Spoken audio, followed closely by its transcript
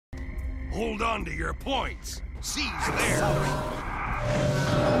Hold on to your points. Seize theirs.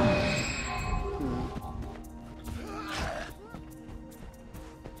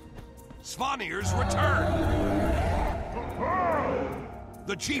 Svanir's returned.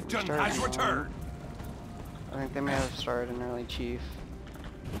 The chieftain has returned. I think they may have started an early chief.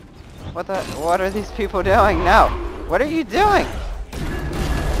 What the? What are these people doing? No! What are you doing?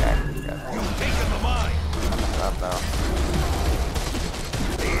 Okay, good. You've taken the mine. I messed up though.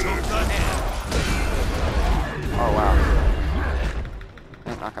 They took the head. Oh wow.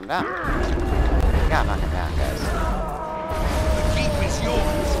 Can't knock him down. You gotta knock him down, guys. The keep is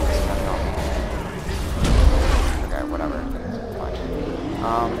yours. Okay, whatever.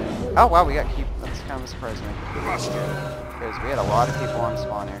 Fine. Oh wow, we got keep. That's kind of a surprise to me. Because we had a lot of people on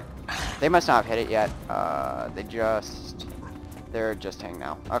spawn here. They must not have hit it yet. They're just hanging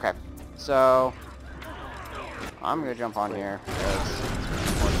now. Okay, so I'm gonna jump on here because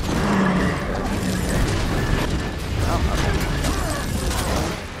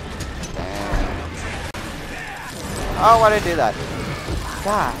oh, why did I do that?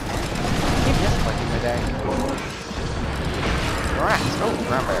 God, I keep just clicking today. Rats. Oh,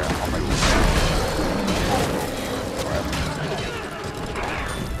 ground bear. Oh my God.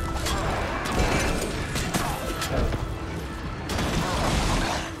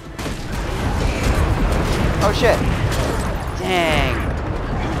 Oh shit! Dang.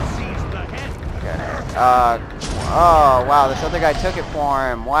 Okay. Oh wow, this other guy took it for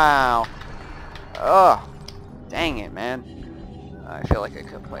him. Wow. Oh, dang it, man. I feel like I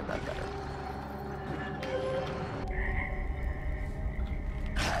could play that better.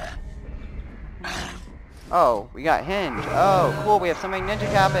 Oh, we got Hinge. Oh, cool. We have somebody ninja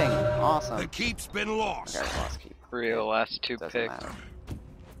capping. Awesome. The keep's been lost. Okay, lost keep. Real last two Doesn't picks. matter.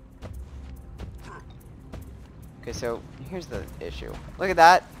 Okay, so here's the issue. Look at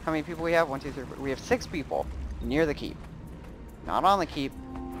that. How many people we have? 1, 2, 3, 4. We have 6 people near the keep. Not on the keep,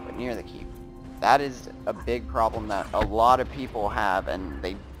 but near the keep. That is a big problem that a lot of people have, and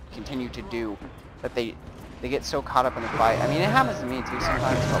they continue to do. That they get so caught up in the fight. I mean, it happens to me too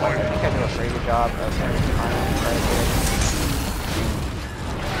sometimes, but like I think I do a pretty good job of trying to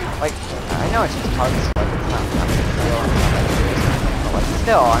like, I know it's just hugs, like it's not a big deal, it's not that serious, but like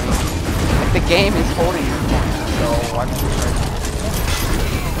still, I mean, if the game is holding your point, so why don't you try to...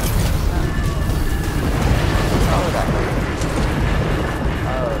 Oh, that guy.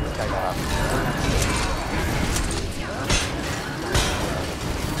 Oh, this guy got up.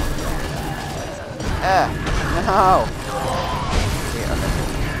 No! Yeah, okay.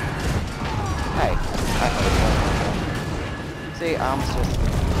 Hey. See, I almost just...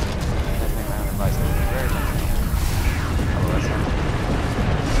 Definitely my own advice. Very gentle. I will listen.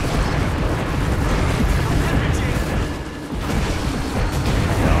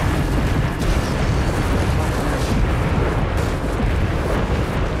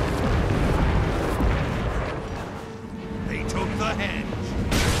 They took the hedge.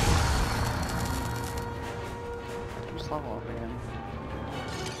 Just level up again.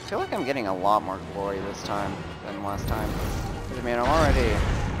 I feel like I'm getting a lot more glory this time than last time. I mean, I'm already,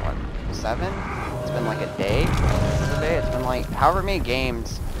 what, 7? It's been like a day? It's been like, however many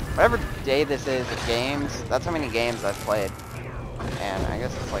games, whatever day this is of games, that's how many games I've played. And I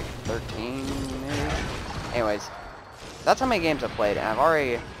guess it's like 13, maybe? Anyways, that's how many games I've played, and I've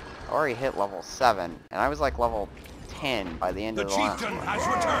already hit level 7, and I was like level 10 by the end of the last one. The chieftain has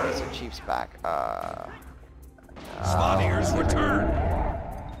returned. So Chief's back. Svanir's returned.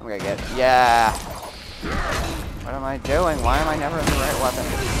 I'm gonna get, yeah. What am I doing? Why am I never in the right weapon?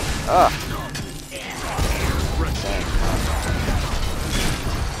 Ugh. Dang.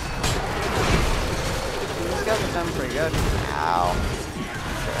 These guys have done pretty good. Ow.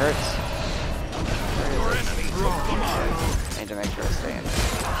 It hurts. Your enemy broke the mine. Need to make sure I stay in.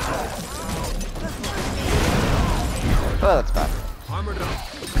 Oh, that's bad. Armored up.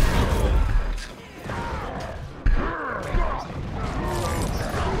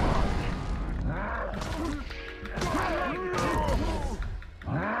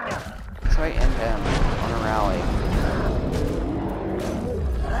 So I end him on a rally.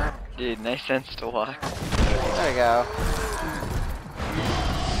 Dude, nice sense to walk. There we go.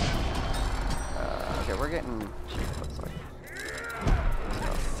 Okay, we're getting cheap, looks like.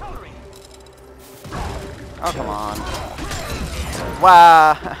 Oh, come on.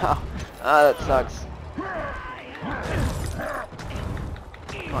 Wow! Oh, that sucks.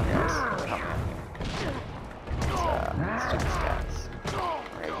 Come on, guys. Come on. Let's do the stats.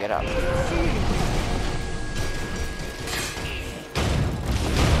 Alright, get up.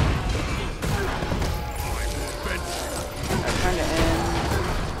 I'm trying to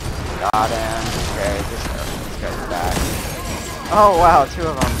end. Got him. Okay, this guy's back. Oh wow, 2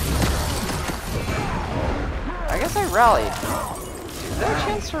 of them. I guess I rallied. Is there a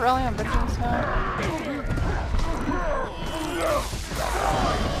chance to rally on Vengeance now?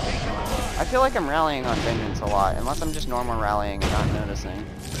 I feel like I'm rallying on Vengeance a lot, unless I'm just normal rallying and not noticing,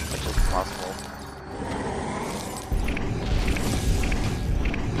 which is possible.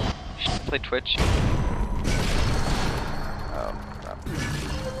 Play Twitch. Oh, crap.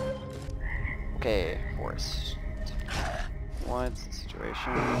 Okay, Forest. What's the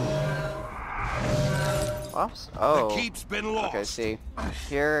situation? Buffs? Oh. The keep's been lost. Okay, see.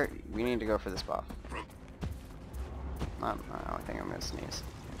 Here, we need to go for this buff. I think I'm gonna sneeze.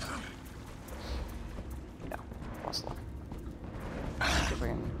 No, lost luck. See if we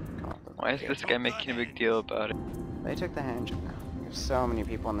can come up with Why is this guy making a big deal about it? They took the hand. There's so many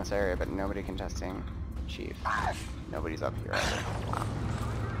people in this area, but nobody contesting Chief. Nobody's up here either.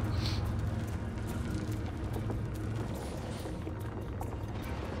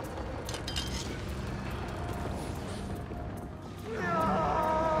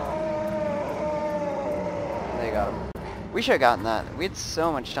 Wow. They got him. We should have gotten that. We had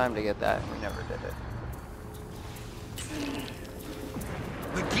so much time to get that, and we never did it.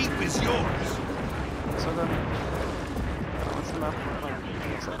 The keep is yours. So good. What's the map look like?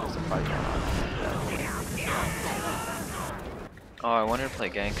 Looks like there's a fight going on. Oh, I wanted to play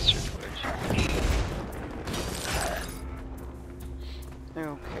Gangster Twitch.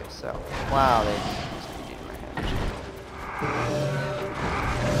 Okay, so. Wow, they just beat my hand.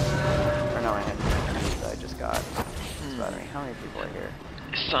 Or no, my hand that I just got. That's about me. How many people are here?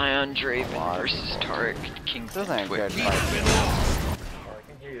 Scion Draven versus Tarek King This isn't a good Twitch. fight. Keep's been lost. Oh, I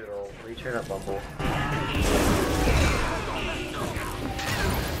can hear you roll. Return up, Bumble.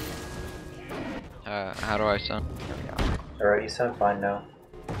 How do I sound? Here we go. Alright, you sound fine now.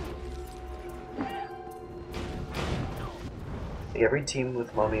 Like, every team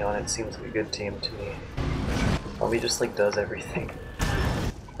with Mummy on it seems like a good team to me. Mummy just like does everything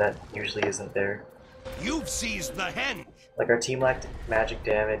that usually isn't there. You've seized the henge. Like our team lacked magic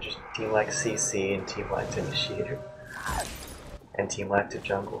damage, team lacked CC, and team lacked initiator. And team lacked a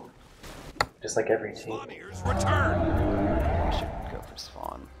jungle. Just like every team. Spawniers return. I should go for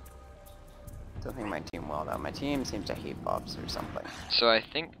spawn. Don't think my team well though. My team seems to hate buffs or something. So I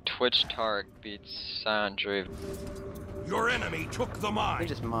think Twitch Tarek beats Scion Draven. Your enemy took the We mine.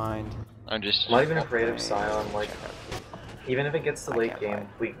 just mind. I'm just. I'm not even afraid of Scion, like, even if it gets to I late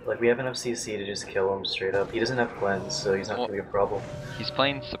can't game, fight. we have enough CC to just kill him straight up. He doesn't have cleanse, so he's not Well- gonna be a problem. He's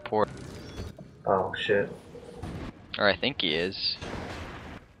playing support, Oh shit. or I think he is.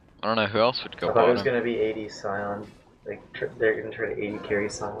 I don't know who else would go I thought it was bottom. gonna be 80 Scion. Like, they're gonna try to 80 carry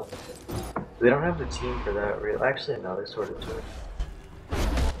Scion. They don't have the team for that, really. Actually, no, they sort of do.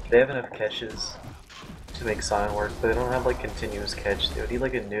 They have enough catches to make Scion work, but they don't have, like, continuous catch. They would need,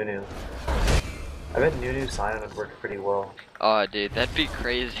 like, a Nunu. I bet Nunu Scion would work pretty well. Oh, dude, that'd be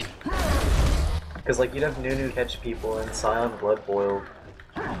crazy. Because, like, you'd have Nunu catch people and Scion blood boiled.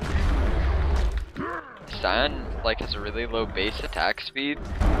 Scion like has a really low base attack speed.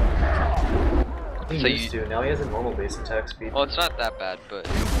 He So used to. Now he has a normal base attack speed. Well, it's not that bad, but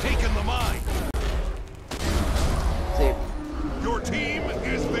You've taken the mine. See, Your team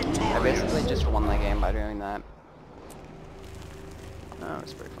is I victorious. basically just won the game by doing that. Oh, it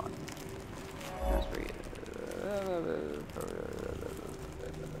was pretty fun. That was pretty.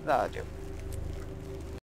 That'll do.